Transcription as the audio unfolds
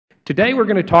Today we're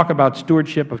going to talk about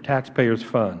stewardship of taxpayers'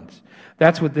 funds.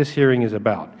 That's what this hearing is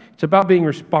about. It's about being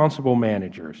responsible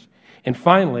managers. And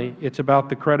finally, it's about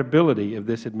the credibility of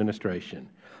this administration.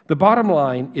 The bottom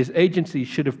line is agencies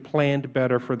should have planned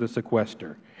better for the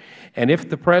sequester. And if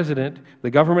the President,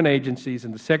 the government agencies,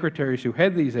 and the secretaries who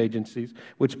head these agencies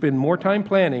would spend more time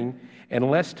planning and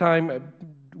less time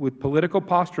with political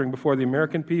posturing before the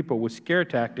American people with scare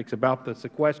tactics about the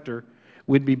sequester,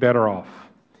 we'd be better off.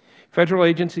 Federal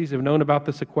agencies have known about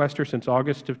the sequester since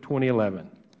August of 2011.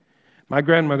 My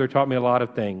grandmother taught me a lot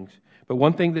of things, but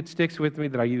one thing that sticks with me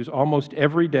that I use almost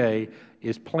every day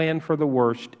is plan for the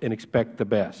worst and expect the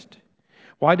best.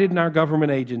 Why didn't our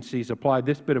government agencies apply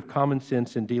this bit of common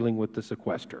sense in dealing with the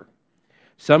sequester?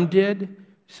 Some did,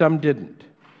 some didn't.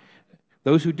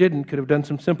 Those who didn't could have done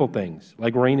some simple things,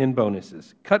 like rein in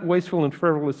bonuses, cut wasteful and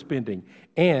frivolous spending,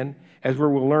 and, as we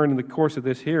will learn in the course of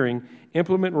this hearing,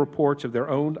 implement reports of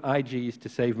their own IGs to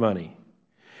save money.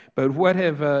 But what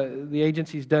have the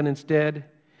agencies done instead?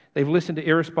 They've listened to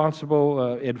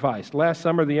irresponsible advice. Last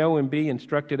summer, the OMB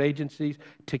instructed agencies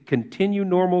to continue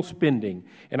normal spending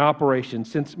and operations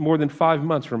since more than 5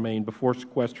 months remained before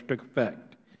sequester took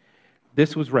effect.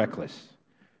 This was reckless.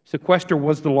 Sequester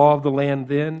was the law of the land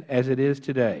then, as it is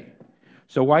today.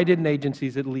 So why didn't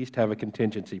agencies at least have a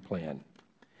contingency plan?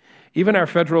 Even our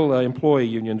Federal employee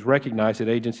unions recognize that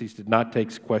agencies did not take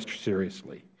sequester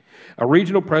seriously. A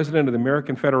regional president of the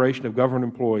American Federation of Government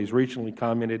Employees recently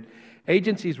commented,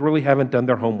 "Agencies really haven't done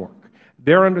their homework.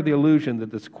 They're under the illusion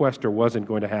that the sequester wasn't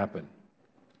going to happen."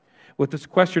 With the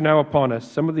sequester now upon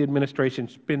us, some of the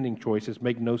administration's spending choices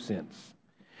make no sense.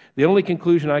 The only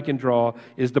conclusion I can draw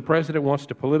is the President wants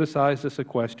to politicize the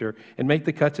sequester and make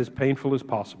the cuts as painful as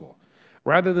possible.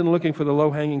 Rather than looking for the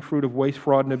low-hanging fruit of waste,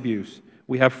 fraud, and abuse,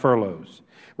 we have furloughs.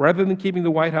 Rather than keeping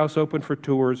the White House open for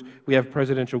tours, we have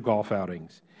presidential golf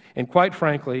outings. And quite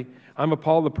frankly, I'm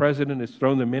appalled the President has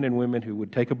thrown the men and women who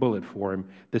would take a bullet for him,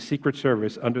 the Secret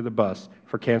Service, under the bus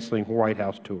for canceling White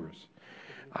House tours.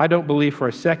 I don't believe for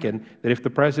a second that if the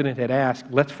President had asked,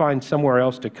 let's find somewhere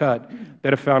else to cut,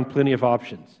 they'd have found plenty of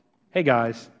options. Hey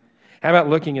guys, how about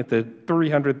looking at the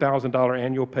 $300,000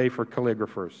 annual pay for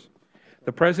calligraphers?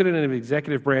 The President and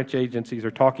executive branch agencies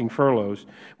are talking furloughs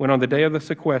when on the day of the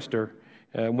sequester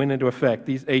went into effect,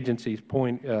 these agencies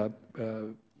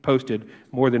posted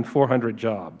more than 400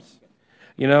 jobs.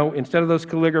 You know, instead of those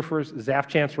calligraphers, Zaf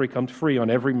Chancery comes free on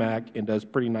every Mac and does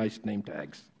pretty nice name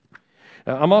tags.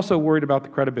 I'm also worried about the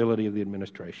credibility of the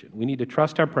administration. We need to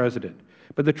trust our President,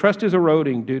 but the trust is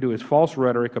eroding due to his false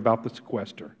rhetoric about the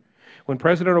sequester. When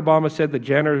President Obama said the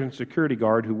janitor and security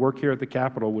guard who work here at the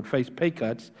Capitol would face pay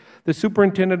cuts, the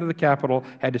superintendent of the Capitol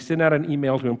had to send out an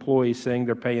email to employees saying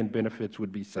their pay and benefits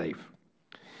would be safe.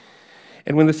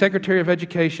 And when the Secretary of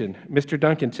Education, Mr.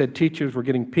 Duncan, said teachers were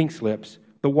getting pink slips,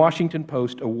 the Washington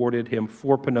Post awarded him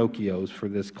 4 Pinocchios for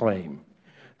this claim.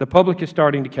 The public is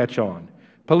starting to catch on.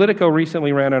 Politico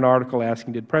recently ran an article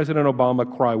asking, did President Obama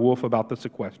cry wolf about the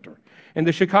sequester? And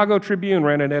the Chicago Tribune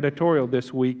ran an editorial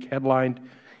this week headlined,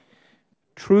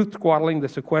 "Truth Squabbling the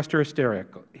Sequester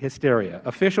Hysteria.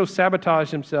 Officials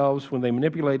sabotage themselves when they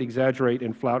manipulate, exaggerate,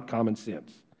 and flout common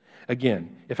sense."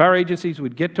 Again, if our agencies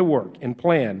would get to work and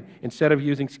plan instead of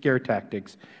using scare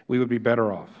tactics, we would be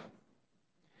better off.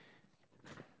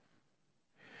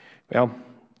 Well,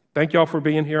 thank you all for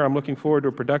being here. I'm looking forward to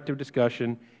a productive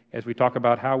discussion as we talk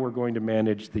about how we're going to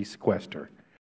manage the sequester.